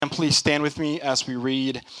please stand with me as we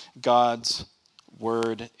read God's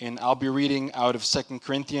word. And I'll be reading out of 2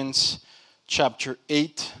 Corinthians chapter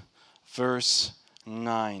 8, verse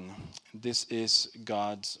 9. This is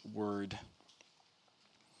God's word.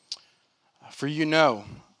 For you know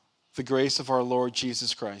the grace of our Lord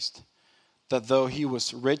Jesus Christ, that though he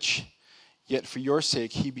was rich, yet for your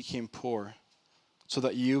sake he became poor, so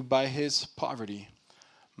that you by his poverty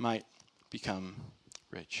might become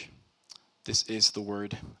rich. This is the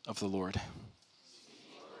word of the Lord.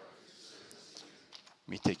 You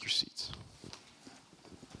may take your seats.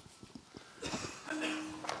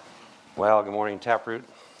 Well, good morning, Taproot.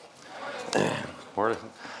 My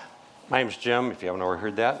name's Jim, if you haven't already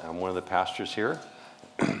heard that. I'm one of the pastors here.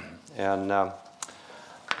 And why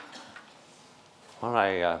don't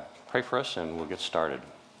I pray for us and we'll get started.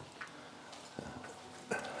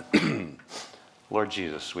 Lord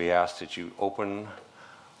Jesus, we ask that you open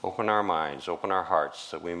our minds, open our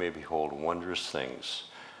hearts, that we may behold wondrous things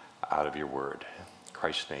out of your word. In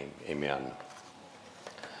Christ's name, amen.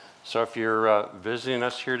 So if you're visiting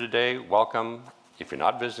us here today, welcome. If you're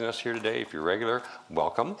not visiting us here today, if you're regular,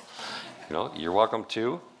 welcome. You're welcome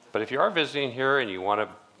too. But if you are visiting here and you want to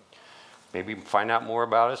maybe find out more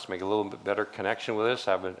about us, make a little bit better connection with us,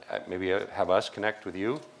 maybe have us connect with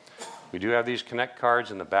you, we do have these connect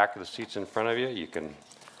cards in the back of the seats in front of you. You can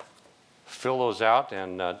fill those out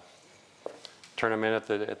and turn them in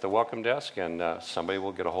at the welcome desk, and somebody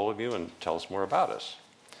will get a hold of you and tell us more about us.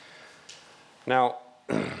 Now,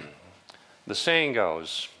 the saying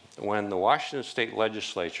goes, when the Washington State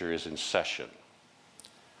Legislature is in session,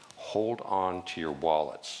 hold on to your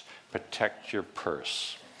wallets, protect your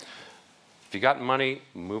purse. If you got money,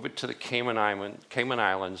 move it to the Cayman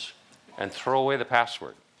Islands and throw away the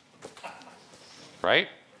password. Right?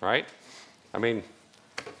 I mean,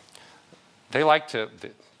 they like to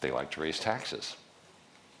raise taxes.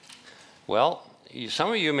 Well,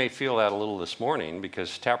 some of you may feel that a little this morning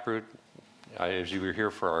because Taproot, as you were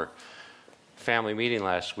here for our family meeting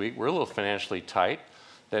last week, we're a little financially tight.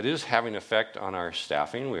 That is having an effect on our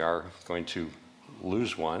staffing. We are going to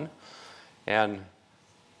lose one. And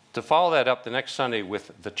to follow that up the next Sunday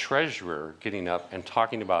with the treasurer getting up and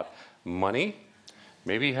talking about money,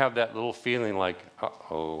 maybe you have that little feeling like,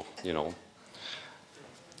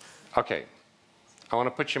 Okay, I want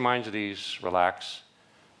to put your minds at ease, relax.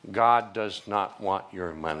 God does not want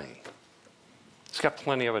your money. He's got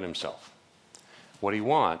plenty of it himself. What he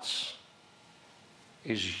wants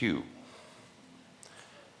is you.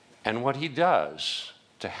 And what he does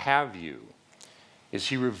to have you is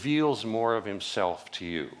he reveals more of himself to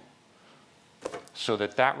you, so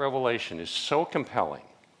that revelation is so compelling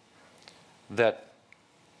that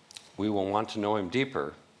we will want to know him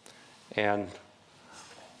deeper and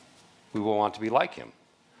we will want to be like him.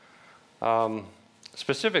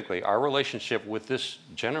 Specifically, our relationship with this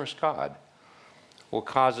generous God will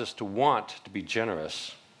cause us to want to be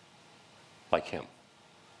generous like him.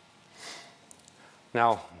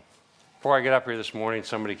 Now, before I get up here this morning,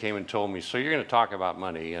 somebody came and told me, so you're going to talk about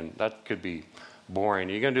money, and that could be boring.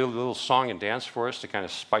 Are you going to do a little song and dance for us to kind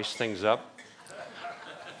of spice things up?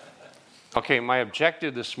 Okay, my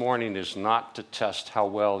objective this morning is not to test how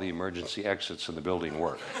well the emergency exits in the building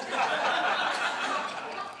work.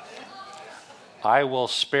 I will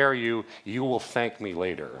spare you. You will thank me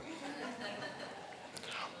later.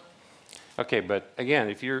 Okay, but again,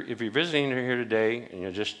 if you're visiting here today and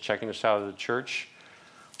you're just checking us out of the church,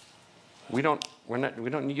 you don't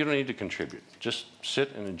need to contribute. Just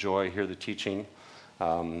sit and enjoy, hear the teaching.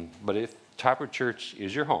 But if Taproot Church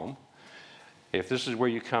is your home, if this is where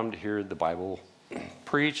you come to hear the Bible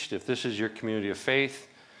preached, if this is your community of faith,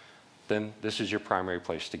 then this is your primary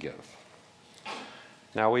place to give.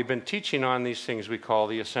 Now, we've been teaching on these things we call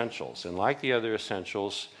the essentials. And like the other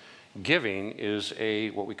essentials, giving is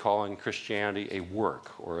what we call in Christianity a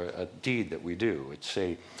work or a deed that we do. It's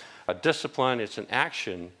a discipline, it's an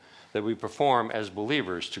action that we perform as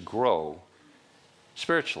believers to grow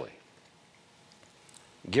spiritually.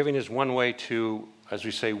 Giving is one way to, as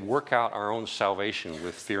we say, work out our own salvation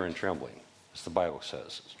with fear and trembling, as the Bible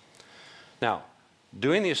says. Now,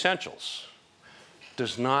 doing the essentials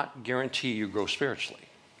does not guarantee you grow spiritually.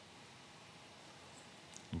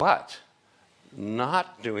 But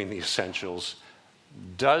not doing the essentials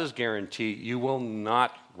does guarantee you will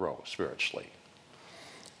not grow spiritually.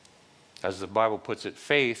 As the Bible puts it,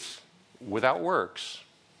 faith without works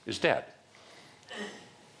is dead.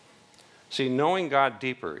 See, knowing God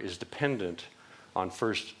deeper is dependent on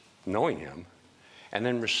first knowing him and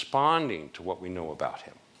then responding to what we know about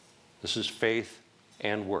him. This is faith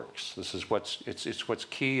and works. This is what's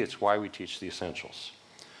key. It's why we teach the essentials.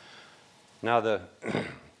 Now,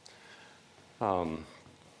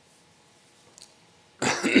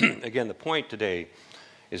 Again, the point today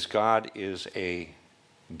is God is a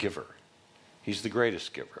giver. He's the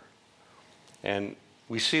greatest giver. And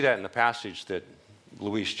we see that in the passage that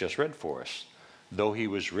Luis just read for us. Though he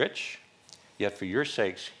was rich, yet for your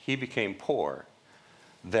sakes he became poor,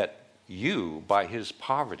 that you, by his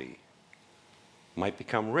poverty, might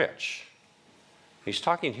become rich. He's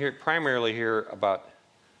talking here primarily here about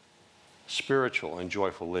spiritual and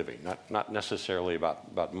joyful living, not necessarily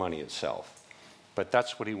about money itself. But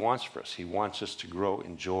that's what he wants for us. He wants us to grow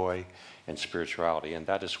in joy and spirituality, and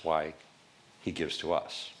that is why he gives to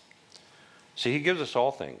us. See, he gives us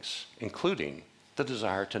all things, including the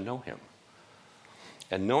desire to know him.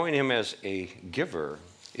 And knowing him as a giver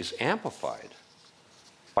is amplified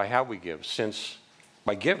by how we give, since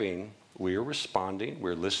by giving, we are responding,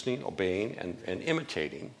 we're listening, obeying, and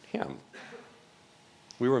imitating him.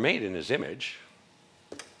 We were made in his image.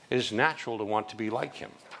 It is natural to want to be like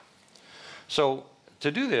him. So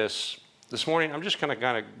to do this morning, I'm just going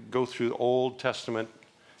to go through the Old Testament,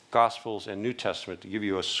 Gospels, and New Testament to give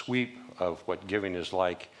you a sweep of what giving is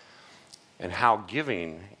like and how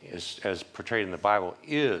giving, is, as portrayed in the Bible,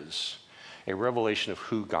 is a revelation of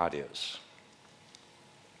who God is.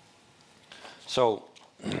 So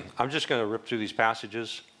I'm just going to rip through these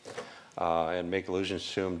passages and make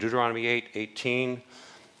allusions to them. Deuteronomy 8:18.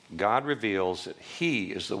 God reveals that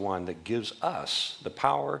he is the one that gives us the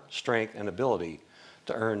power, strength, and ability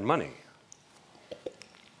to earn money.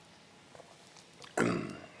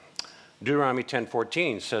 Deuteronomy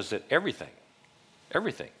 10:14 says that everything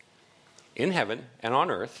in heaven and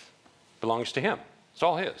on earth belongs to him. It's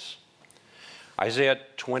all his. Isaiah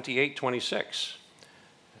 28:26.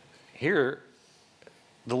 Here,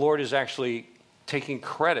 the Lord is actually taking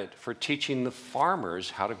credit for teaching the farmers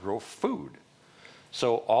how to grow food.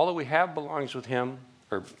 So all that we have belongs with him,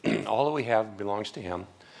 or all that we have belongs to him,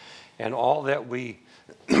 and all that we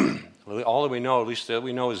know, at least that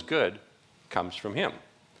we know is good, comes from him.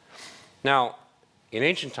 Now, in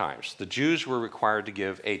ancient times, the Jews were required to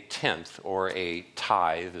give a tenth, or a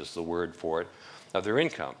tithe is the word for it, of their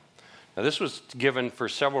income. Now, this was given for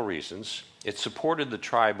several reasons. It supported the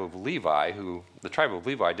tribe of Levi, the tribe of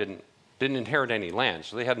Levi didn't inherit any land,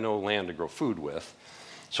 so they had no land to grow food with.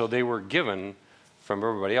 So they were given from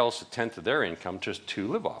everybody else a tenth of their income just to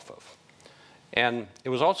live off of. And it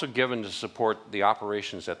was also given to support the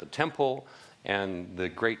operations at the temple and the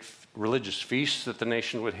great religious feasts that the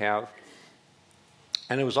nation would have.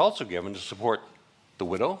 And it was also given to support the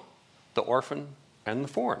widow, the orphan, and the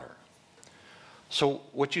foreigner. So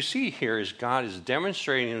what you see here is God is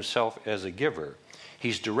demonstrating himself as a giver.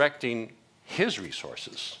 He's directing his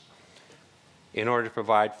resources in order to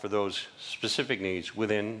provide for those specific needs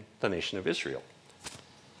within the nation of Israel.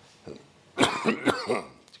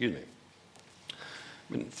 Excuse me.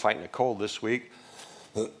 I've been fighting a cold this week.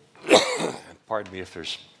 Pardon me if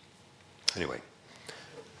there's... Anyway,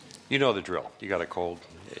 you know the drill. You got a cold,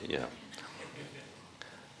 yeah.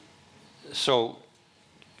 So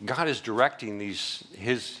God is directing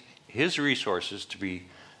his resources to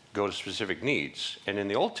go to specific needs. And in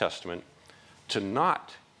the Old Testament, to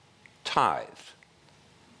not tithe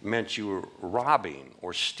meant you were robbing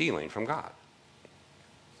or stealing from God.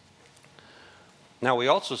 Now, we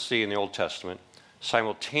also see in the Old Testament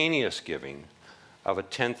simultaneous giving of a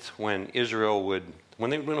tenth when Israel when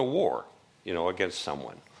they win a war, against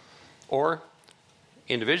someone. Or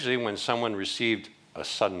individually, when someone received a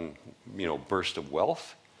sudden, burst of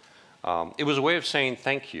wealth. It was a way of saying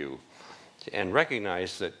thank you and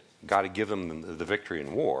recognize that God had given them the victory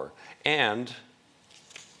in war and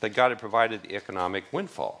that God had provided the economic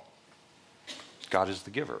windfall. God is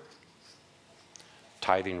the giver.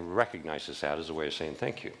 Tithing recognizes that as a way of saying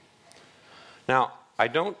thank you. Now, I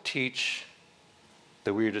don't teach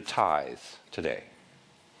that we are to tithe today.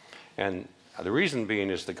 And the reason being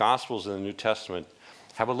is the Gospels in the New Testament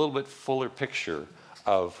have a little bit fuller picture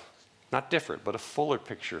of, not different, but a fuller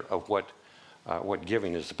picture of what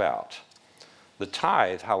giving is about. The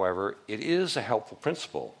tithe, however, it is a helpful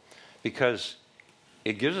principle because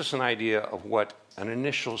it gives us an idea of what an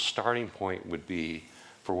initial starting point would be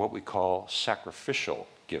for what we call sacrificial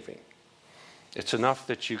giving. It's enough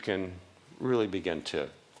that you can really begin to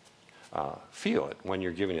feel it when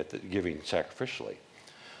you're giving sacrificially.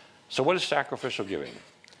 So what is sacrificial giving?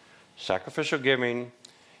 Sacrificial giving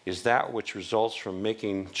is that which results from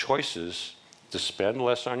making choices to spend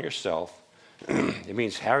less on yourself. It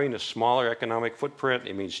means having a smaller economic footprint.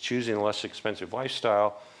 It means choosing a less expensive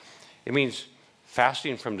lifestyle. It means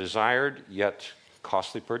fasting from desired yet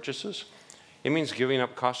costly purchases. It means giving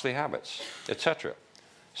up costly habits, etc.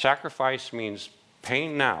 Sacrifice means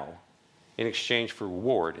paying now in exchange for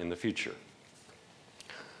reward in the future.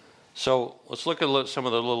 So let's look at some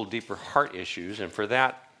of the little deeper heart issues, and for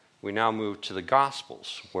that, we now move to the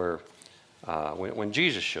Gospels, where when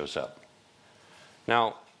Jesus shows up.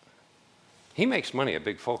 Now, he makes money a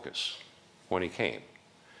big focus when he came.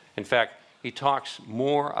 In fact, he talks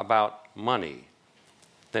more about money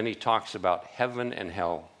than he talks about heaven and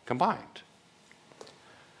hell combined.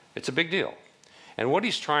 It's a big deal. And what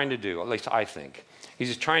he's trying to do, at least I think,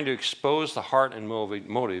 he's trying to expose the heart and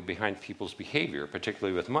motive behind people's behavior,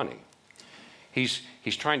 particularly with money. He's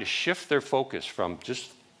trying to shift their focus from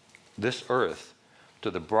just this earth to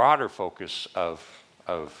the broader focus of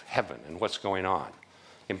heaven and what's going on.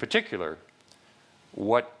 In particular,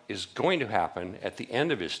 what is going to happen at the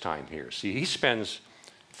end of his time here. See, he spends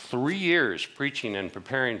 3 years preaching and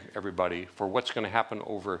preparing everybody for what's going to happen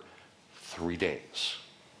over 3 days.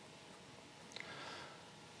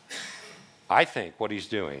 I think what he's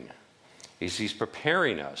doing is he's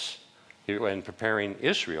preparing us and preparing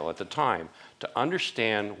Israel at the time to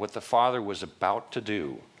understand what the Father was about to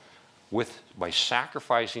do by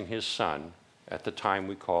sacrificing his son at the time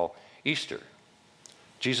we call Easter.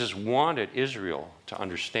 Jesus wanted Israel to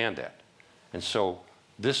understand that. And so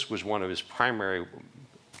this was one of his primary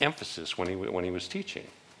emphasis when he was teaching.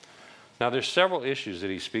 Now there's several issues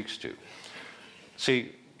that he speaks to.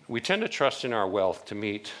 See, we tend to trust in our wealth to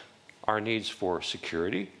meet our needs for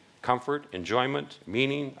security, comfort, enjoyment,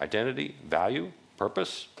 meaning, identity, value,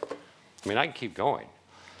 purpose. I mean, I can keep going.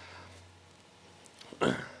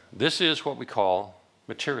 This is what we call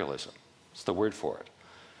materialism. It's the word for it.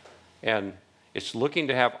 And it's looking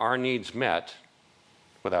to have our needs met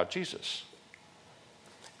without Jesus.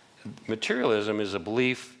 Materialism is a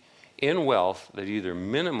belief in wealth that either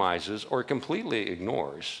minimizes or completely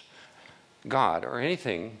ignores God or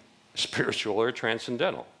anything spiritual or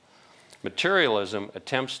transcendental. Materialism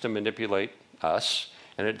attempts to manipulate us,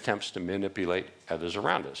 and it attempts to manipulate others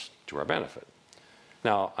around us to our benefit.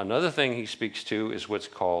 Now, another thing he speaks to is what's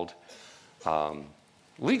called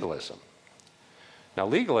legalism. Now,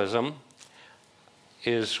 legalism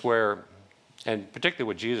is where, and particularly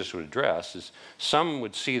what Jesus would address, is some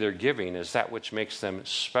would see their giving as that which makes them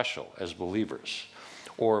special as believers,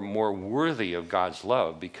 or more worthy of God's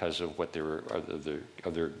love because of what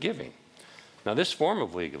of their giving. Now, this form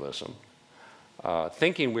of legalism,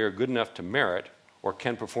 thinking we are good enough to merit or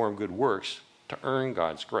can perform good works to earn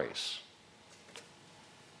God's grace.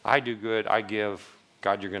 I do good, I give,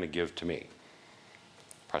 God, you're going to give to me.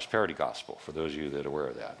 Prosperity gospel, for those of you that are aware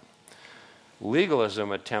of that.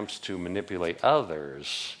 Legalism attempts to manipulate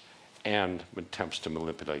others and attempts to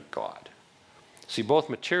manipulate God. See, both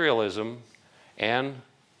materialism and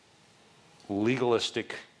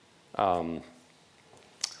legalistic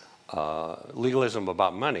legalism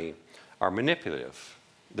about money are manipulative.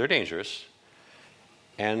 They're dangerous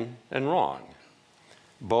and wrong.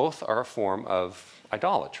 Both are a form of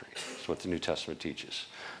idolatry. That's what the New Testament teaches.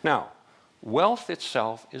 Now, wealth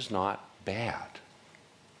itself is not bad.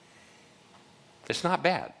 It's not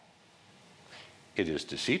bad. It is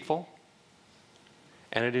deceitful,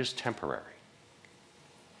 and it is temporary.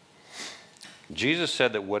 Jesus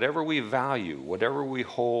said that whatever we value, whatever we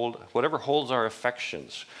hold, whatever holds our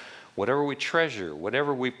affections, whatever we treasure,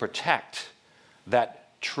 whatever we protect,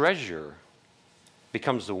 that treasure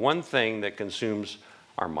becomes the one thing that consumes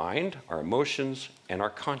our mind, our emotions, and our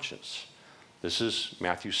conscience. This is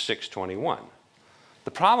Matthew 6:21.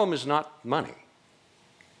 The problem is not money.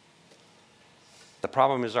 The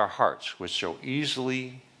problem is our hearts, which are so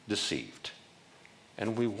easily deceived,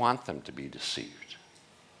 and we want them to be deceived.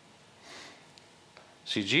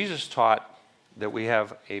 See, Jesus taught that we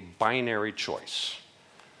have a binary choice.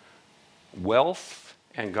 Wealth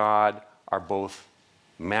and God are both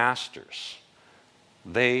masters.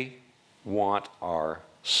 They want our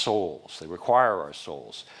souls. They require our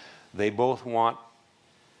souls. They both want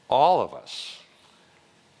all of us.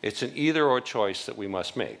 It's an either-or choice that we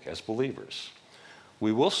must make as believers.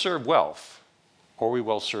 We will serve wealth, or we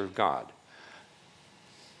will serve God.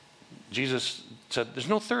 Jesus said there's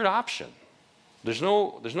no third option. There's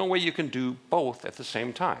no way you can do both at the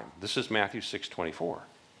same time. This is Matthew 6:24.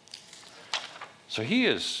 So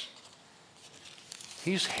he's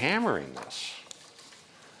hammering this.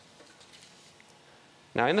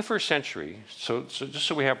 Now, in the first century, so just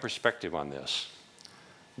so we have perspective on this,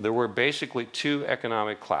 there were basically two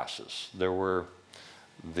economic classes. There were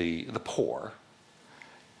the poor,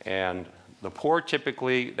 and the poor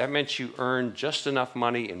typically, that meant you earned just enough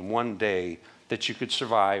money in one day that you could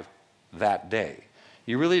survive that day.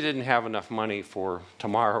 You really didn't have enough money for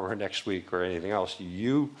tomorrow or next week or anything else.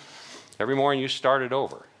 Every morning you started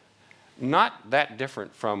over. not that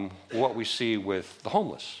different from what we see with the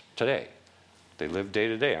homeless today. They live day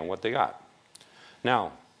to day on what they got.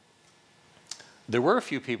 Now, there were a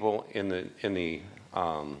few people in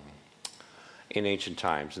ancient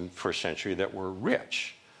times, in the first century, that were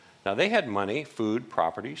rich. Now, they had money, food,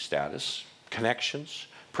 property, status, connections,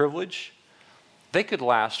 privilege. They could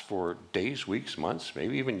last for days, weeks, months,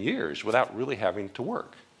 maybe even years without really having to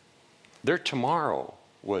work. Their tomorrow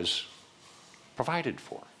was provided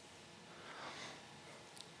for.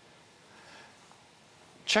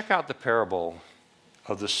 Check out the parable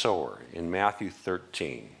of the sower in Matthew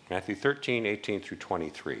 13. Matthew 13, 18 through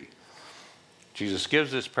 23. Jesus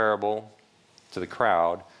gives this parable to the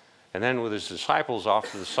crowd, and then with his disciples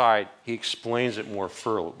off to the side, he explains it more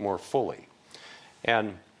fully.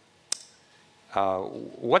 And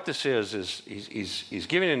what this is he's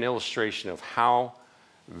giving an illustration of how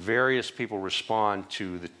various people respond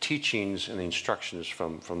to the teachings and the instructions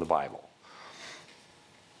from the Bible.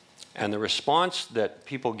 And the response that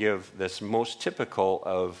people give that's most typical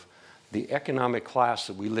of the economic class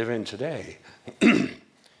that we live in today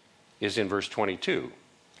is in verse 22.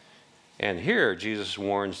 And here Jesus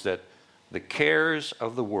warns that the cares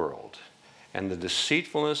of the world and the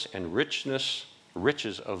deceitfulness and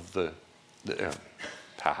riches of the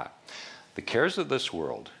cares of this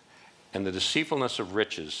world and the deceitfulness of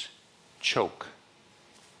riches choke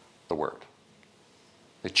the word.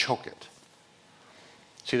 They choke it.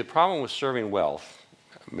 See, the problem with serving wealth,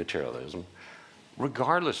 materialism,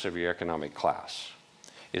 regardless of your economic class,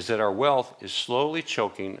 is that our wealth is slowly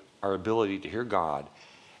choking our ability to hear God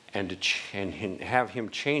and to have him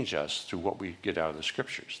change us through what we get out of the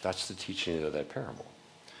scriptures. That's the teaching of that parable.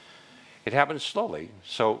 It happens slowly,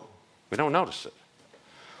 so we don't notice it.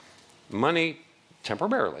 Money,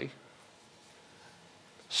 temporarily,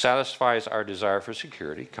 satisfies our desire for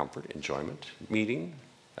security, comfort, enjoyment, meaning,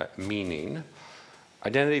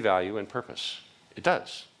 identity, value, and purpose. It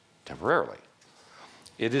does, temporarily.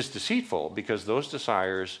 It is deceitful because those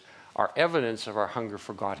desires are evidence of our hunger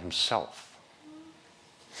for God himself.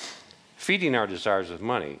 Feeding our desires with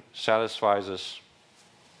money satisfies us,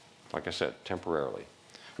 like I said, temporarily.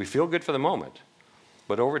 We feel good for the moment,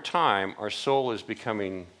 but over time, our soul is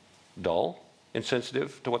becoming dull,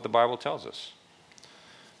 insensitive to what the Bible tells us.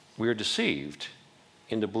 We are deceived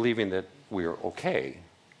into believing that we are okay,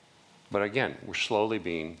 but again, we're slowly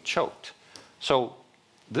being choked. So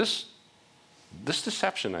this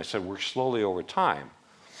deception, I said, works slowly over time.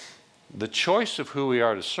 The choice of who we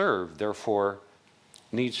are to serve, therefore,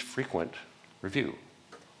 needs frequent review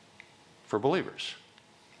for believers.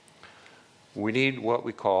 We need what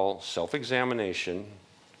we call self-examination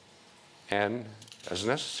and, as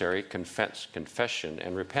necessary, confession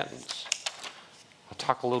and repentance. I'll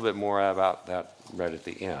talk a little bit more about that right at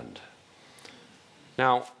the end.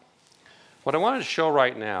 Now, what I wanted to show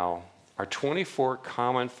right now are 24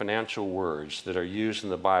 common financial words that are used in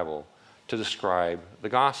the Bible to describe the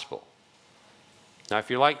gospel. Now, if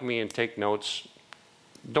you're like me and take notes,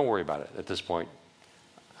 don't worry about it at this point.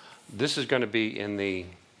 This is going to be in the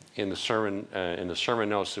sermon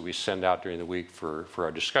notes that we send out during the week for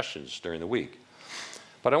our discussions during the week.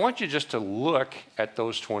 But I want you just to look at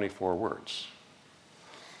those 24 words.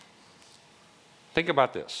 Think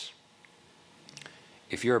about this.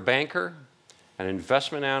 If you're a banker, an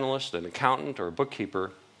investment analyst, an accountant, or a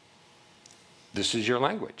bookkeeper, this is your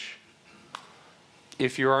language.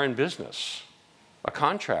 If you are in business, a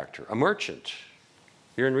contractor, a merchant,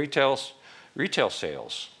 you're in retail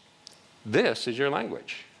sales, this is your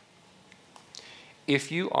language.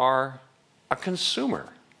 If you are a consumer,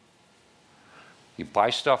 you buy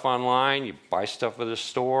stuff online, you buy stuff at a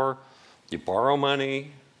store, you borrow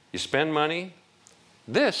money, you spend money,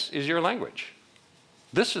 this is your language.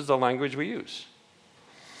 This is the language we use.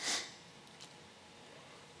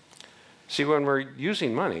 See, when we're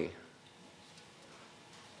using money,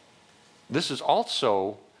 this is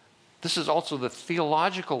also the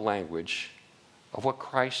theological language of what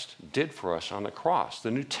Christ did for us on the cross.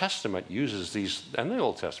 The New Testament uses these, and the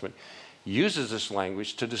Old Testament uses this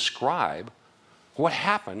language to describe what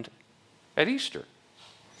happened at Easter.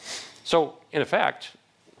 So, in effect,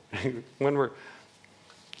 when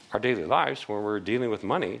our daily lives, when we're dealing with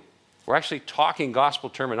money, we're actually talking gospel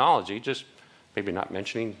terminology, just maybe not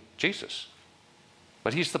mentioning Jesus.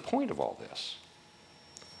 But he's the point of all this.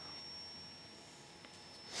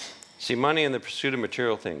 See, money and the pursuit of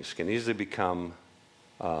material things can easily become,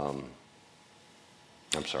 getting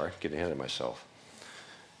ahead of myself.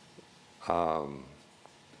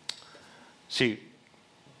 See,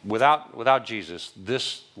 without Jesus,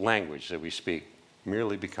 this language that we speak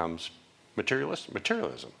merely becomes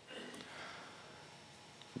materialism.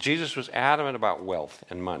 Jesus was adamant about wealth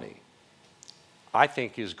and money. I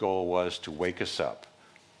think his goal was to wake us up,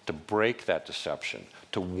 to break that deception,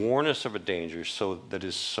 to warn us of a danger that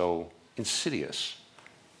is so insidious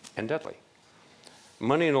and deadly.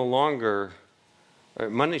 Money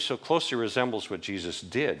so closely resembles what Jesus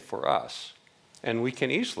did for us, and we can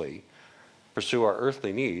easily pursue our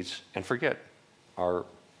earthly needs and forget our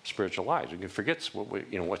spiritual lives. We can forget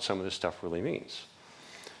what some of this stuff really means.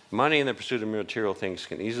 Money and the pursuit of material things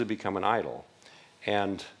can easily become an idol,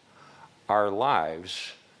 and our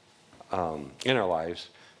lives,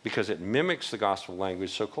 because it mimics the gospel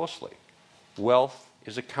language so closely. Wealth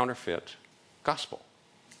is a counterfeit gospel.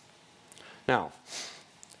 Now,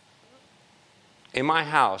 in my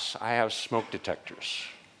house, I have smoke detectors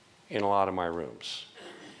in a lot of my rooms.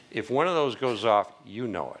 If one of those goes off, you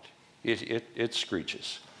know it. It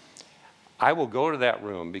screeches. I will go to that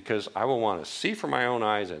room because I will want to see from my own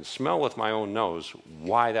eyes and smell with my own nose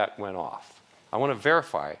why that went off. I want to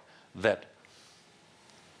verify that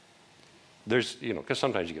there's, because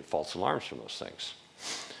sometimes you get false alarms from those things.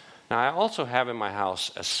 Now, I also have in my house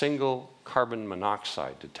a single carbon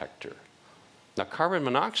monoxide detector. Now, carbon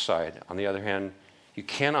monoxide, on the other hand, you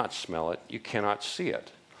cannot smell it, you cannot see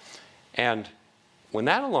it. And when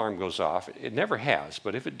that alarm goes off, it never has,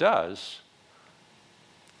 but if it does,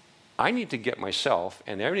 I need to get myself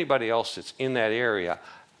and everybody else that's in that area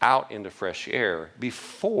out into fresh air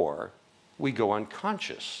before we go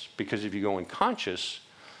unconscious. Because if you go unconscious,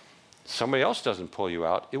 somebody else doesn't pull you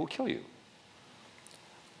out, it will kill you.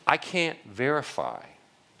 I can't verify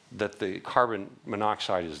that the carbon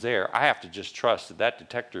monoxide is there. I have to just trust that that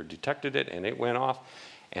detector detected it and it went off,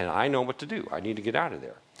 and I know what to do. I need to get out of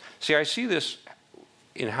there. See, I see this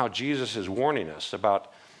in how Jesus is warning us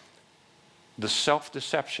about the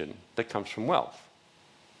self-deception that comes from wealth.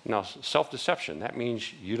 Now, self-deception, that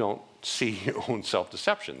means you don't see your own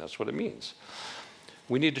self-deception. That's what it means.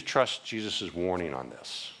 We need to trust Jesus' warning on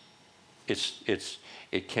this.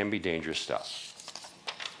 It can be dangerous stuff.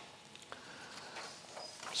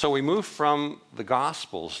 So we move from the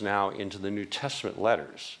Gospels now into the New Testament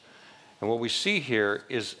letters. And what we see here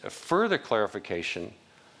is a further clarification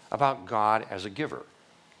about God as a giver.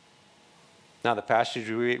 Now, the passage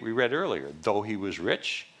we read earlier, though he was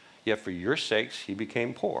rich, yet for your sakes he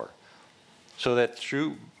became poor, so that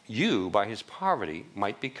through you, by his poverty,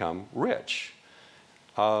 might become rich.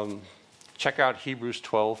 Check out Hebrews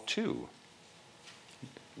 12:2.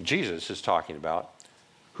 Jesus is talking about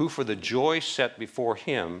who for the joy set before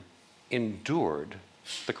him endured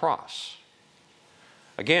the cross.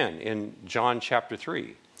 Again, in John chapter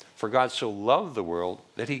 3, for God so loved the world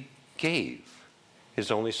that he gave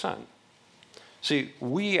his only son. See,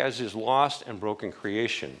 we as his lost and broken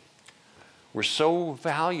creation were so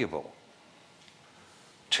valuable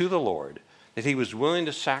to the Lord that he was willing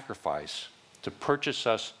to sacrifice to purchase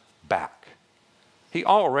us back. He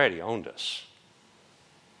already owned us.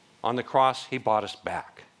 On the cross, he bought us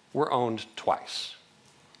back. We're owned twice.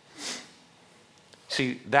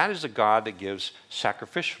 See, that is a God that gives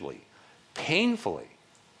sacrificially, painfully,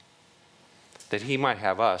 that he might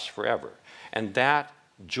have us forever. And that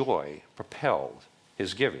joy propelled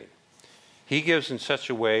his giving. He gives in such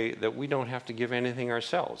a way that we don't have to give anything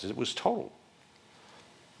ourselves. It was total.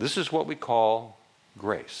 This is what we call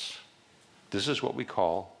grace. This is what we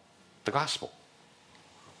call the gospel.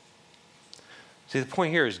 See, the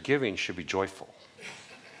point here is giving should be joyful,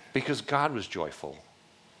 because God was joyful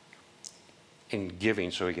in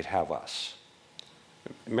giving so he could have us.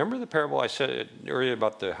 Remember the parable I said earlier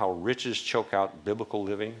about how riches choke out biblical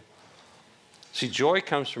living? See, joy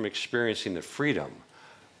comes from experiencing the freedom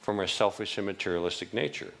from our selfish and materialistic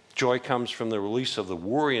nature. Joy comes from the release of the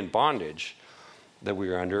worry and bondage that we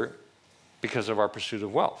are under because of our pursuit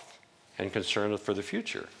of wealth and concern for the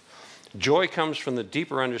future. Joy comes from the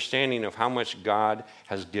deeper understanding of how much God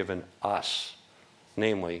has given us,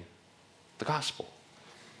 namely the gospel.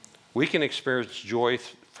 We can experience joy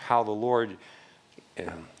through how the Lord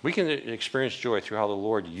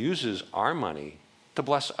uses our money to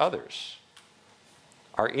bless others.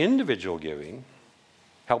 Our individual giving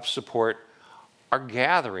helps support our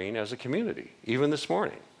gathering as a community, even this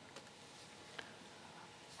morning.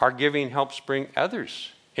 Our giving helps bring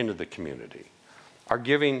others into the community. Our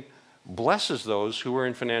giving blesses those who are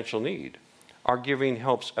in financial need. Our giving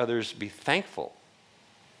helps others be thankful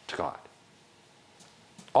to God.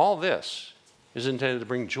 All this is intended to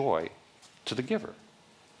bring joy to the giver.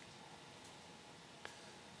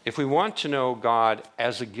 If we want to know God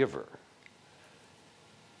as a giver,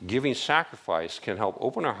 giving sacrifice can help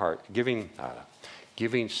open our heart. Giving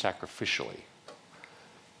sacrificially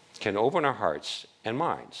can open our hearts and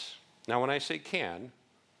minds. Now, when I say can,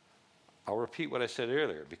 I'll repeat what I said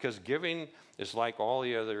earlier, because giving is like all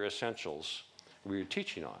the other essentials we were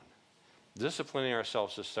teaching on. Disciplining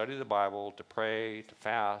ourselves to study the Bible, to pray, to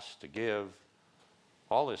fast, to give,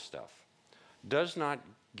 all this stuff, does not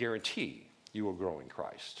guarantee you will grow in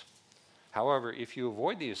Christ. However, if you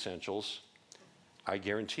avoid the essentials, I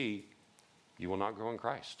guarantee you will not grow in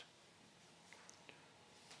Christ.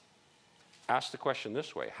 Ask the question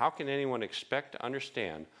this way: how can anyone expect to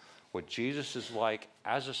understand what Jesus is like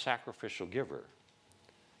as a sacrificial giver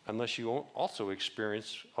unless you also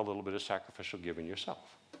experience a little bit of sacrificial giving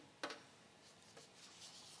yourself?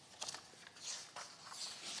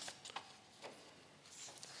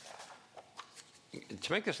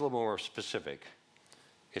 To make this a little more specific,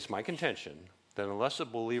 it's my contention that unless a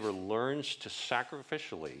believer learns to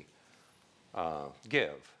sacrificially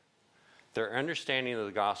give, their understanding of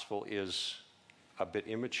the gospel is a bit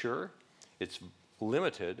immature, it's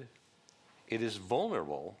limited, it is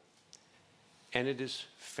vulnerable, and it is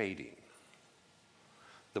fading.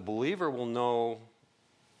 The believer will know,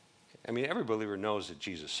 every believer knows that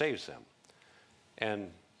Jesus saves them.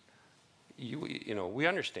 And we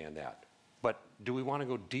understand that. But do we want to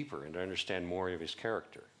go deeper and to understand more of his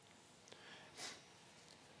character?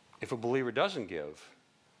 If a believer doesn't give,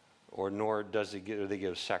 nor does they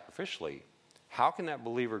give sacrificially, how can that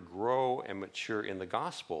believer grow and mature in the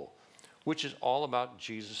gospel, which is all about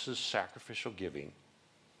Jesus' sacrificial giving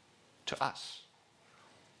to us?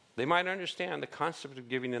 They might understand the concept of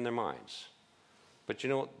giving in their minds, but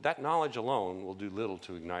that knowledge alone will do little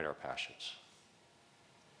to ignite our passions.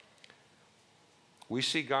 We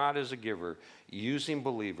see God as a giver, using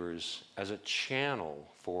believers as a channel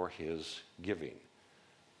for his giving.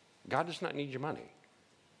 God does not need your money.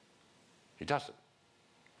 He doesn't.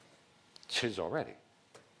 It's his already.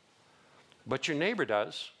 But your neighbor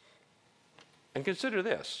does. And consider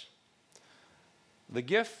this: the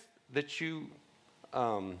gift that you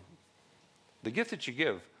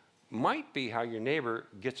give might be how your neighbor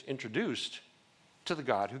gets introduced to the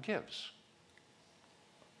God who gives.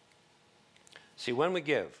 See, when we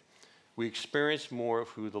give, we experience more of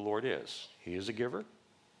who the Lord is. He is a giver.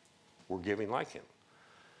 We're giving like him.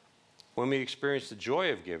 When we experience the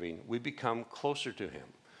joy of giving, we become closer to him,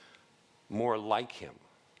 more like him.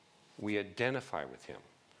 We identify with him,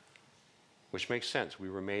 which makes sense. We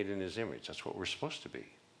were made in his image. That's what we're supposed to be,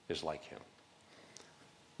 is like him.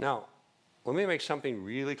 Now, let me make something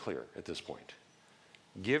really clear at this point.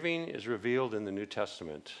 Giving is revealed in the New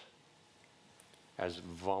Testament as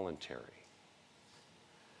voluntary.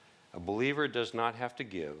 A believer does not have to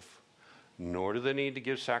give, nor do they need to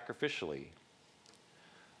give sacrificially,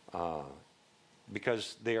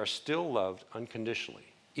 because they are still loved unconditionally,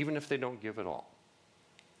 even if they don't give at all.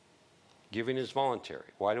 Giving is voluntary.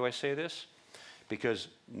 Why do I say this? Because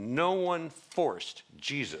no one forced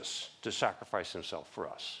Jesus to sacrifice himself for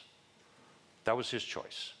us. That was his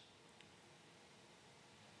choice.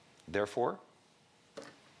 Therefore,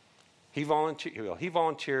 he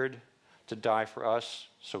volunteered to die for us,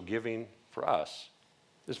 so giving for us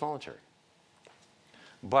is voluntary.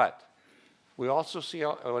 But we also see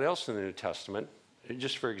what else in the New Testament.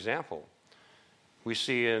 Just for example, we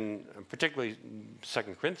see in particularly 2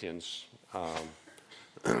 Corinthians,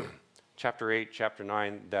 chapter 8, chapter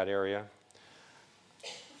 9, that area,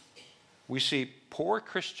 we see poor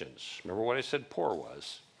Christians. Remember what I said poor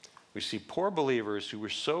was? We see poor believers who were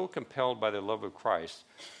so compelled by their love of Christ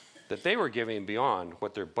that they were giving beyond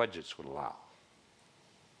what their budgets would allow.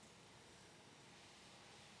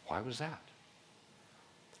 Why was that?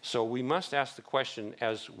 So we must ask the question,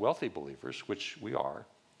 as wealthy believers, which we are,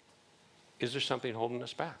 is there something holding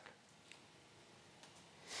us back?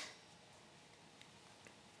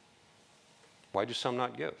 Why do some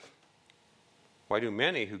not give? Why do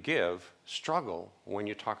many who give struggle when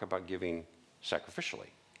you talk about giving sacrificially?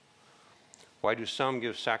 Why do some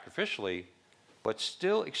give sacrificially but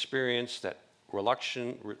still experience that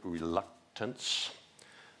reluctance,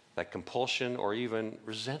 that compulsion, or even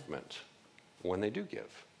resentment when they do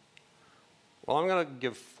give? Well, I'm going to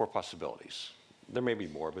give 4 possibilities. There may be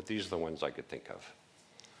more, but these are the ones I could think of.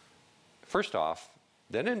 First off,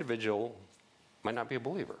 that individual might not be a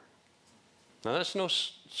believer. Now, that's no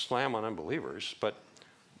slam on unbelievers, but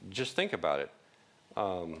just think about it.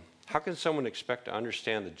 How can someone expect to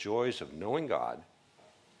understand the joys of knowing God,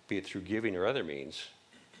 be it through giving or other means,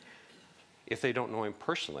 if they don't know him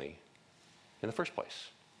personally in the first place?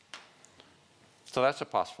 So that's a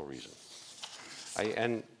possible reason.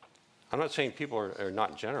 And I'm not saying people are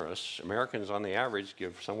not generous. Americans, on the average,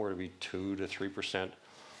 give somewhere to be 2 to 3%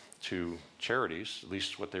 to charities, at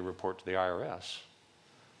least what they report to the IRS.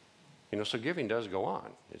 So giving does go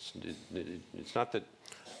on. It's not that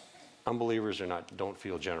unbelievers don't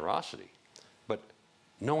feel generosity, but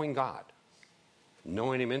knowing God,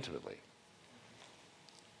 knowing him intimately.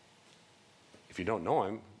 If you don't know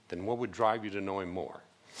him, then what would drive you to know him more?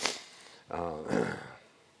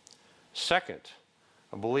 Second,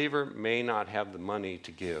 a believer may not have the money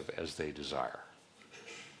to give as they desire.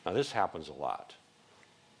 Now, this happens a lot.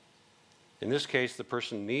 In this case, the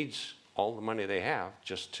person needs all the money they have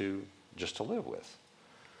just to live with.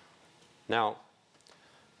 Now,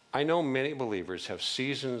 I know many believers have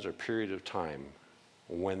seasons or period of time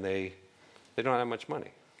when they don't have much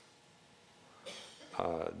money.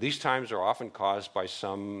 These times are often caused by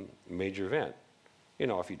some major event. You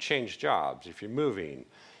know, if you change jobs, if you're moving,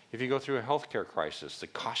 if you go through a healthcare crisis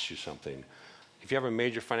that costs you something, if you have a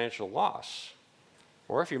major financial loss,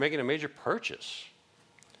 or if you're making a major purchase.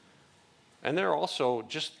 And there are also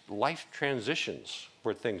just life transitions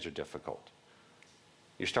where things are difficult.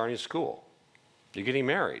 You're starting school. You're getting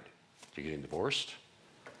married. You're getting divorced.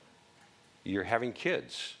 You're having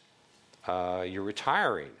kids. You're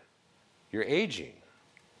retiring. You're aging.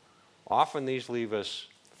 Often these leave us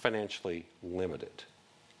financially limited.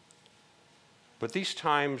 But these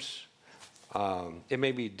times, it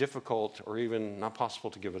may be difficult or even not possible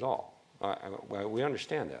to give at all. We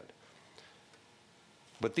understand that.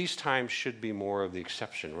 But these times should be more of the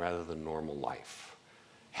exception rather than normal life.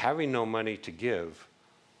 Having no money to give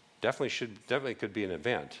definitely could be an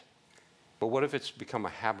event. But what if it's become a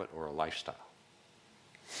habit or a lifestyle?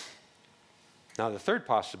 Now, the third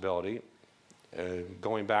possibility,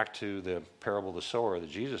 going back to the parable of the sower that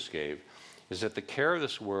Jesus gave, is that the care of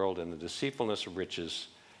this world and the deceitfulness of riches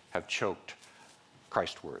have choked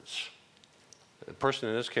Christ's words. The person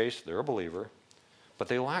in this case, they're a believer, but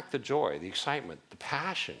they lack the joy, the excitement, the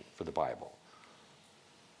passion for the Bible.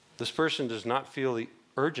 This person does not feel the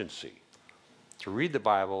urgency to read the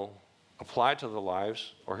Bible, apply it to their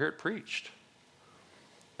lives, or hear it preached.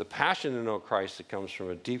 The passion to know Christ that comes from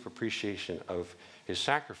a deep appreciation of his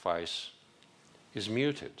sacrifice is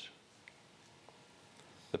muted.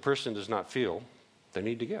 The person does not feel the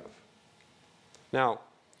need to give. Now,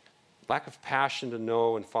 lack of passion to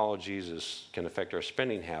know and follow Jesus can affect our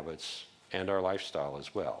spending habits and our lifestyle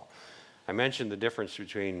as well. I mentioned the difference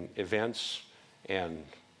between events and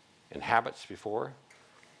habits before.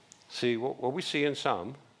 See, what we see in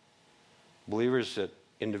some believers that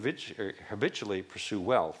habitually pursue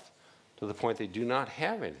wealth to the point they do not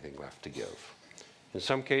have anything left to give. In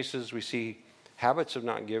some cases, we see habits of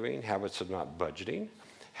not giving, habits of not budgeting,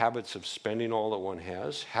 habits of spending all that one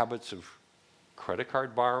has, habits of credit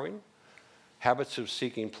card borrowing, habits of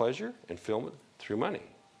seeking pleasure and fulfillment through money.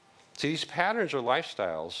 See, these patterns or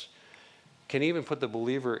lifestyles can even put the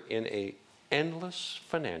believer in an endless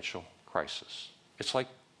financial crisis. It's like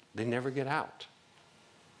they never get out.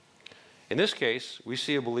 In this case, we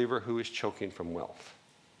see a believer who is choking from wealth.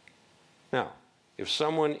 Now, if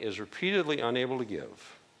someone is repeatedly unable to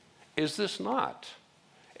give, is this not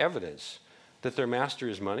evidence that their master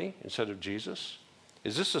is money instead of Jesus?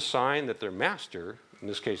 Is this a sign that their master, in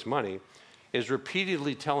this case money, is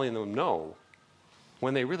repeatedly telling them no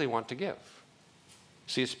when they really want to give?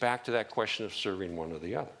 See, it's back to that question of serving one or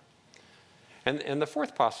the other. And the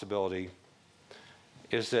fourth possibility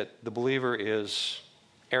is that the believer is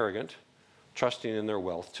arrogant, trusting in their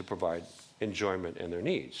wealth to provide enjoyment in their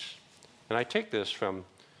needs. And I take this from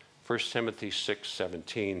 1 Timothy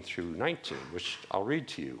 6:17 through 19, which I'll read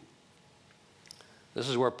to you. This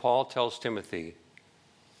is where Paul tells Timothy,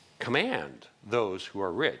 command those who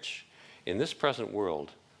are rich in this present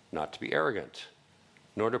world not to be arrogant,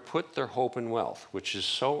 nor to put their hope in wealth, which is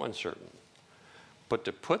so uncertain, but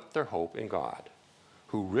to put their hope in God,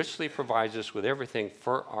 who richly provides us with everything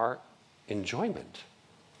for our enjoyment.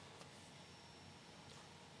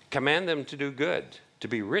 Command them to do good, to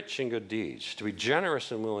be rich in good deeds, to be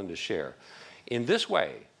generous and willing to share. In this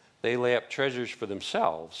way, they lay up treasures for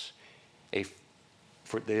themselves. They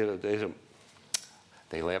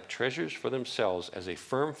lay up treasures for themselves as a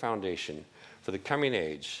firm foundation for the coming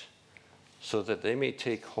age, so that they may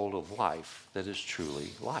take hold of life that is truly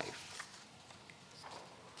life.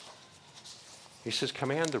 He says,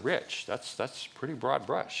 command the rich. That's pretty broad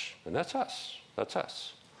brush, and that's us. That's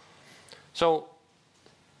us. So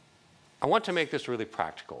I want to make this really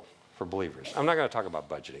practical for believers. I'm not going to talk about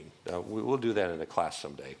budgeting. We'll do that in a class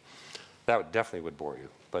someday. That definitely would bore you.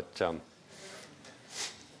 But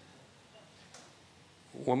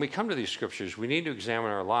when we come to these scriptures, we need to examine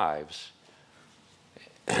our lives,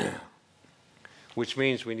 which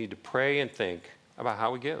means we need to pray and think about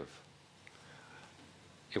how we give.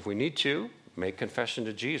 If we need to, make confession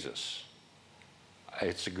to Jesus.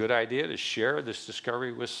 It's a good idea to share this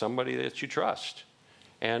discovery with somebody that you trust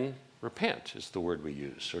and repent is the word we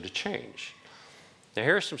use, or to change. Now,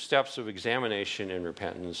 here are some steps of examination and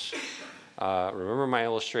repentance. Remember my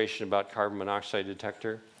illustration about carbon monoxide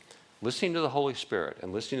detector? Listening to the Holy Spirit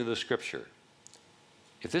and listening to the Scripture.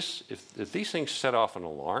 If these things set off an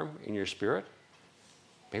alarm in your spirit,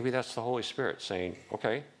 maybe that's the Holy Spirit saying,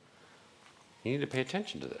 okay, you need to pay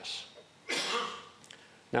attention to this.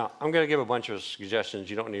 Now, I'm going to give a bunch of suggestions.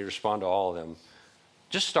 You don't need to respond to all of them.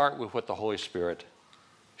 Just start with what the Holy Spirit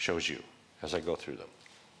shows you as I go through them.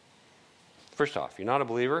 First off, you're not a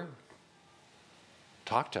believer?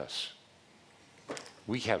 Talk to us.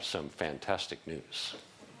 We have some fantastic news.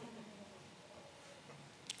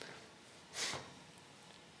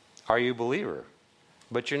 Are you a believer,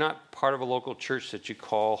 but you're not part of a local church that you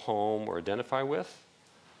call home or identify with?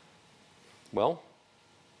 Well,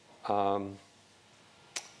 if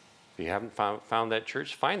you haven't found that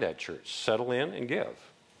church, find that church. Settle in and give.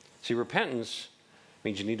 See, repentance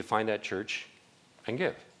means you need to find that church and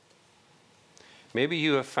give. Maybe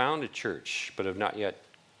you have found a church but have not yet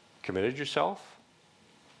committed yourself.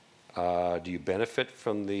 Do you benefit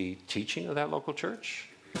from the teaching of that local church?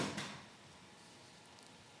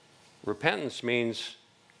 Repentance means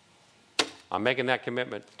I'm making that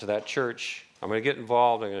commitment to that church. I'm going to get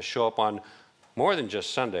involved. I'm going to show up on more than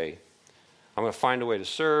just Sunday. I'm going to find a way to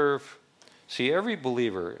serve. See, every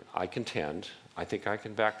believer, I contend, I think I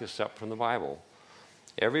can back this up from the Bible,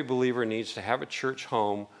 every believer needs to have a church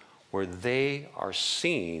home where they are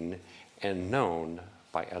seen and known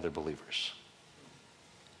by other believers.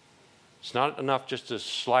 It's not enough just to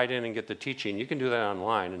slide in and get the teaching. You can do that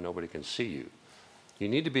online and nobody can see you. You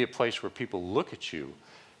need to be a place where people look at you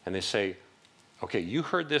and they say, okay, you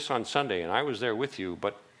heard this on Sunday and I was there with you,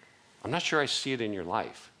 but I'm not sure I see it in your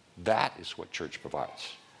life. That is what church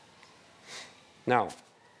provides. Now,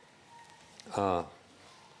 a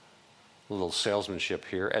little salesmanship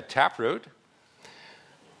here. At Taproot,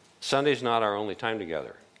 Sunday's not our only time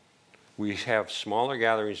together. We have smaller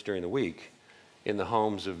gatherings during the week in the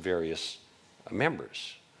homes of various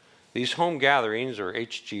members. These home gatherings, or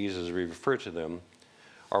HGs as we refer to them,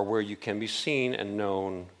 are where you can be seen and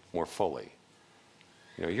known more fully.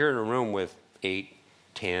 You know, you're in a room with 8,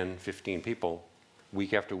 10, 15 people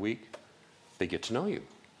week after week. They get to know you.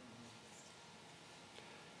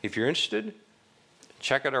 If you're interested,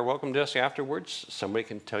 check out our welcome desk afterwards. Somebody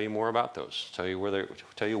can tell you more about those, tell you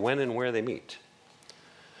when and where they meet.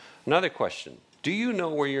 Another question, do you know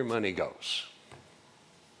where your money goes?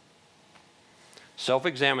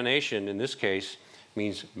 Self-examination in this case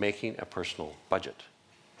means making a personal budget.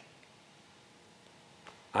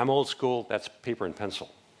 I'm old school, that's paper and pencil.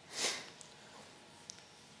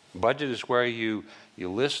 Budget is where you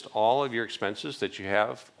list all of your expenses that you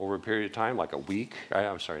have over a period of time, like a week,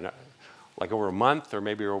 like over a month or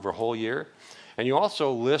maybe over a whole year. And you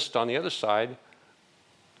also list on the other side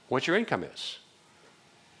what your income is.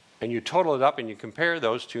 And you total it up and you compare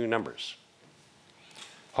those two numbers.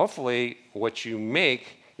 Hopefully, what you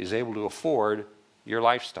make is able to afford your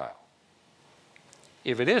lifestyle.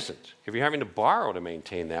 If it isn't, if you're having to borrow to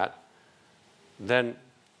maintain that, then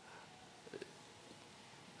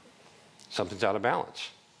something's out of balance.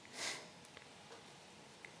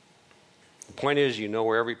 The point is, you know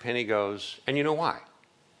where every penny goes, and you know why,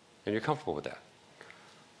 and you're comfortable with that.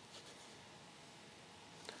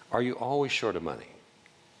 Are you always short of money?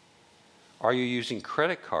 Are you using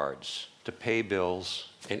credit cards to pay bills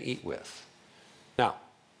and eat with? Now,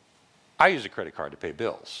 I use a credit card to pay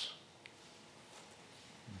bills.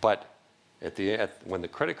 But when the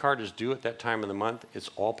credit card is due at that time of the month, it's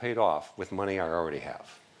all paid off with money I already have.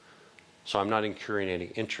 So I'm not incurring any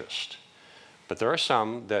interest. But there are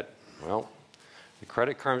some that, well, the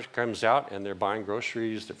credit card comes out and they're buying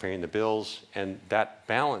groceries, they're paying the bills, and that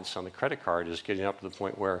balance on the credit card is getting up to the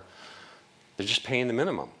point where they're just paying the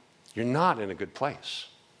minimum. You're not in a good place.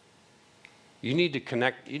 You need to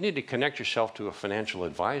connect yourself to a financial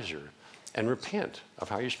advisor and repent of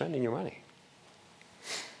how you're spending your money.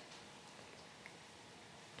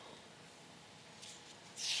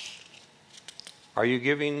 Are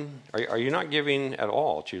you not giving at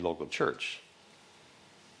all to your local church?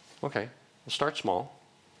 Okay, we'll start small.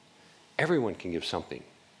 Everyone can give something,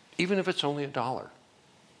 even if it's only $1.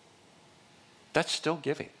 That's still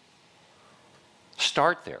giving.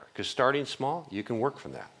 Start there, because starting small, you can work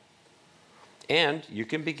from that. And you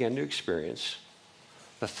can begin to experience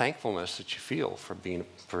the thankfulness that you feel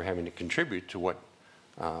for having to contribute to what,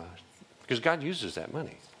 because God uses that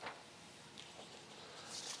money.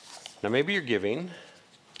 Now, maybe you're giving,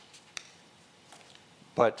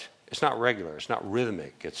 but it's not regular, it's not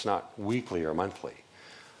rhythmic, it's not weekly or monthly.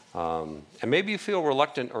 And maybe you feel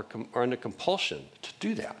reluctant or under compulsion to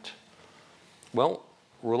do that. Well,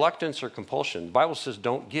 reluctance or compulsion. The Bible says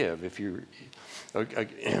don't give if you.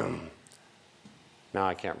 Now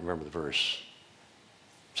I can't remember the verse.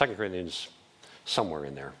 2 Corinthians, somewhere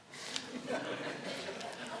in there.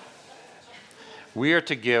 We are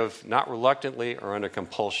to give not reluctantly or under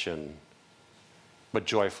compulsion, but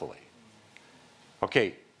joyfully.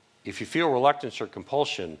 Okay, if you feel reluctance or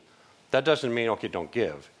compulsion, that doesn't mean, okay, don't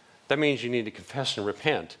give. That means you need to confess and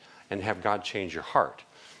repent and have God change your heart.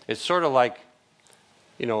 It's sort of like,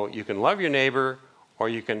 you can love your neighbor or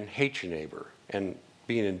you can hate your neighbor. And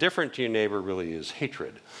being indifferent to your neighbor really is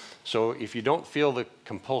hatred. So if you don't feel the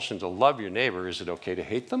compulsion to love your neighbor, is it okay to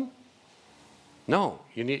hate them? No,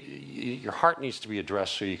 your heart needs to be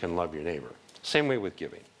addressed so you can love your neighbor. Same way with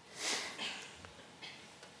giving.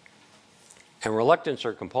 And reluctance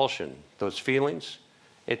or compulsion, those feelings,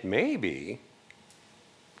 it may be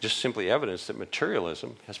just simply evidence that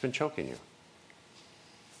materialism has been choking you.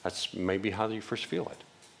 That's maybe how you first feel it.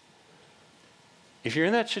 If you're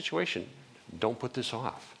in that situation, don't put this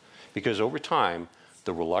off. Because over time,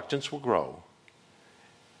 the reluctance will grow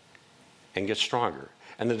and get stronger.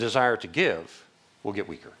 And the desire to give will get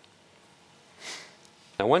weaker.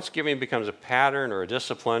 Now, once giving becomes a pattern or a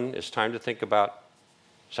discipline, it's time to think about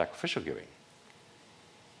sacrificial giving.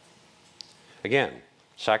 Again,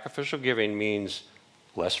 sacrificial giving means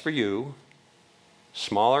less for you,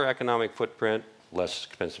 smaller economic footprint, less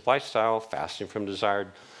expensive lifestyle, fasting from desired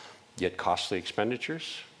yet costly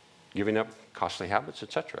expenditures, giving up costly habits,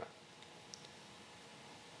 etc.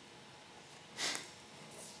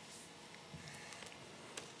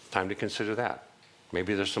 Time to consider that.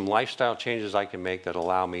 Maybe there's some lifestyle changes I can make that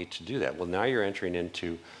allow me to do that. Well, now you're entering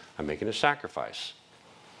into, I'm making a sacrifice.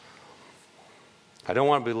 I don't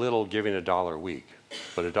want to belittle giving $1 a week,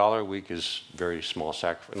 but $1 a week is very small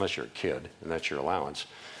sacrifice, unless you're a kid and that's your allowance.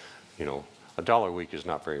 $1 a week is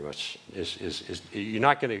not very much. You're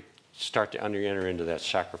not going to start to enter into that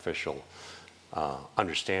sacrificial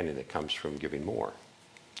understanding that comes from giving more,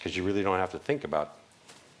 because you really don't have to think about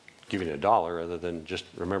giving $1 other than just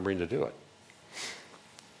remembering to do it.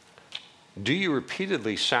 Do you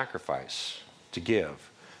repeatedly sacrifice to give,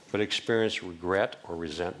 but experience regret or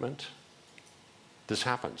resentment? This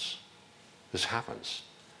happens. This happens.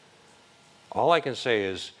 All I can say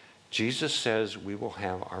is, Jesus says we will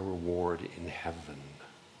have our reward in heaven.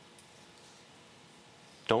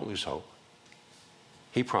 Don't lose hope.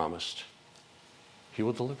 He promised he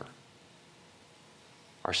will deliver.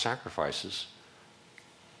 Our sacrifices,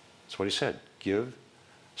 that's what he said. Give,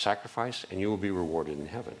 sacrifice, and you will be rewarded in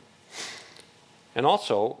heaven. And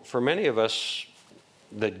also, for many of us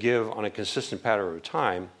that give on a consistent pattern of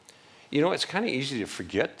time, it's kind of easy to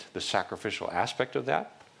forget the sacrificial aspect of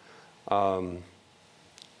that.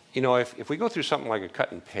 If we go through something like a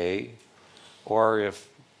cut and pay, or if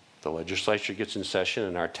the legislature gets in session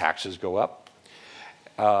and our taxes go up,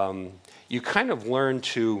 you kind of learn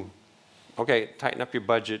to, tighten up your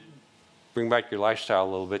budget, bring back your lifestyle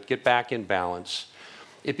a little bit, get back in balance.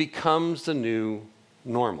 It becomes the new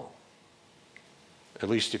normal. At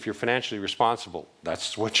least if you're financially responsible,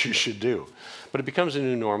 that's what you should do. But it becomes a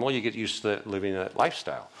new normal. You get used to living that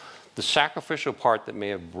lifestyle. The sacrificial part that may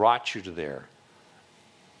have brought you to there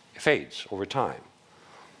fades over time.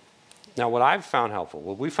 Now, what I've found helpful,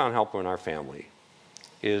 what we found helpful in our family,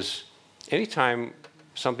 is anytime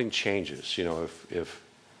something changes, I'm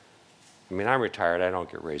retired, I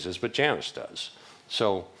don't get raises, but Janice does.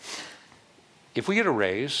 So if we get a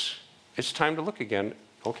raise, it's time to look again,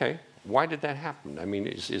 why did that happen?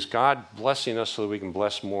 Is God blessing us so that we can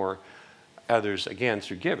bless more others, again,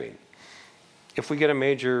 through giving? If we get a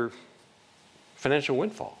major financial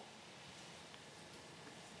windfall,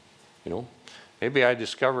 maybe I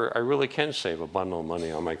discover I really can save a bundle of money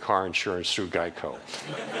on my car insurance through Geico.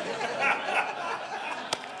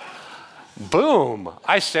 Boom!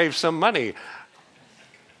 I saved some money.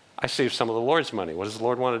 I saved some of the Lord's money. What does the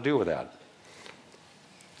Lord want to do with that?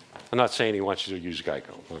 I'm not saying he wants you to use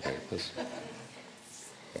Geico. Okay.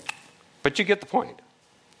 But you get the point.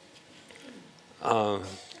 And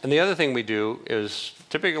the other thing we do is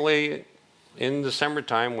typically in December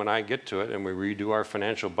time when I get to it and we redo our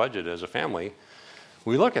financial budget as a family,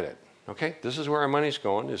 we look at it. This is where our money's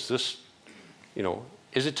going. Is this,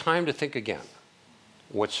 is it time to think again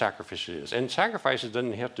what sacrifice is? And sacrifice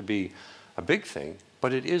doesn't have to be a big thing,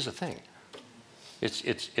 but it is a thing.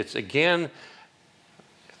 It's again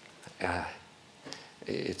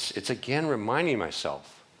reminding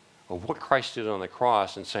myself of what Christ did on the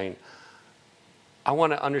cross and saying, I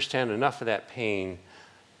want to understand enough of that pain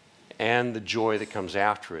and the joy that comes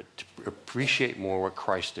after it to appreciate more what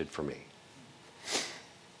Christ did for me.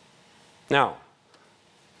 Now,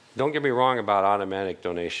 Don't get me wrong about automatic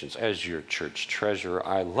donations. As your church treasurer,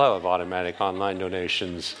 I love automatic online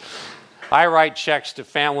donations. I write checks to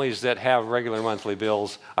families that have regular monthly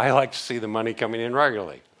bills. I like to see the money coming in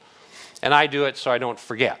regularly. And I do it so I don't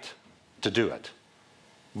forget to do it.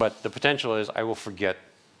 But the potential is I will forget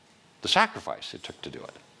the sacrifice it took to do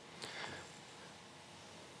it.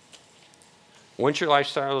 Once your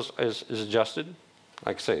lifestyle is adjusted,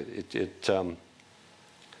 like I say,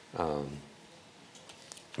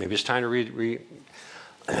 maybe it's time to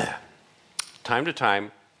time to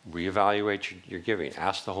time reevaluate your giving.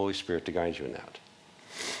 Ask the Holy Spirit to guide you in that.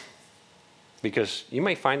 Because you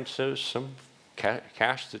may find some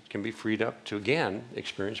cash that can be freed up to, again,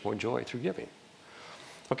 experience more joy through giving.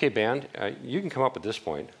 Okay, band, you can come up at this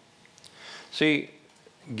point. See,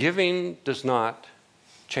 giving does not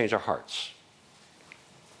change our hearts.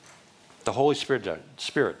 The Holy Spirit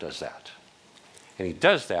does that. And he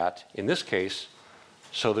does that, in this case,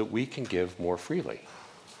 so that we can give more freely.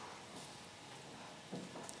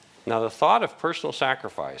 Now, the thought of personal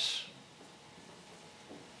sacrifice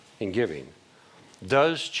in giving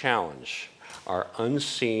does challenge our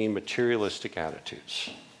unseen materialistic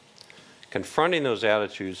attitudes. Confronting those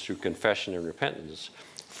attitudes through confession and repentance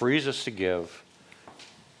frees us to give,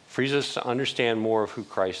 frees us to understand more of who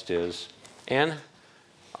Christ is, and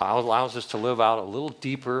allows us to live out a little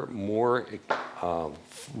deeper, more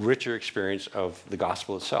richer experience of the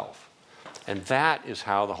gospel itself. And that is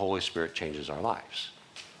how the Holy Spirit changes our lives.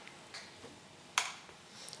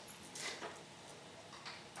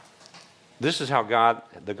 This is how God,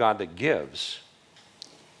 the God that gives,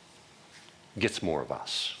 gets more of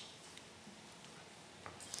us.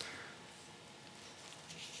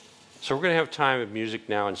 So we're going to have time of music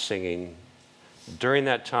now and singing. During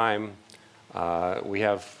that time, we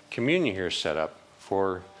have communion here set up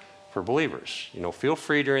for believers. You know, feel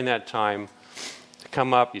free during that time to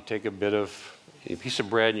come up. You take a piece of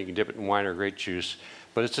bread and you can dip it in wine or grape juice.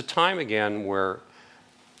 But it's a time again where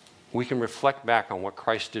we can reflect back on what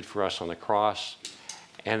Christ did for us on the cross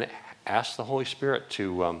and ask the Holy Spirit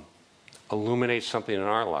to illuminate something in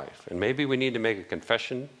our life. And maybe we need to make a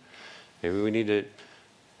confession. Maybe we need to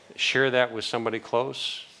share that with somebody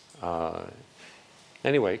close.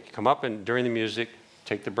 Anyway, come up and during the music,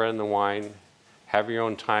 take the bread and the wine, have your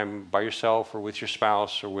own time by yourself or with your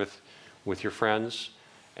spouse or with your friends,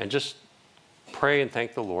 and just pray and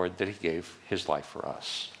thank the Lord that he gave his life for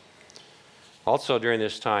us. Also during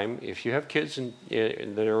this time, if you have kids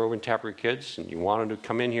that are over in Taproot Kids and you want them to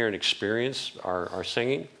come in here and experience our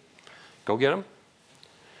singing, go get them.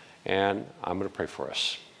 And I'm going to pray for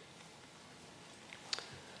us.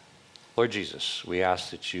 Lord Jesus, we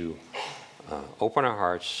ask that you open our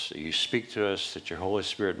hearts, that you speak to us, that your Holy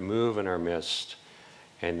Spirit move in our midst,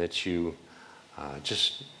 and that you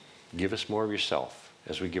just give us more of yourself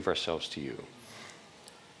as we give ourselves to you.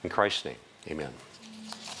 In Christ's name, amen.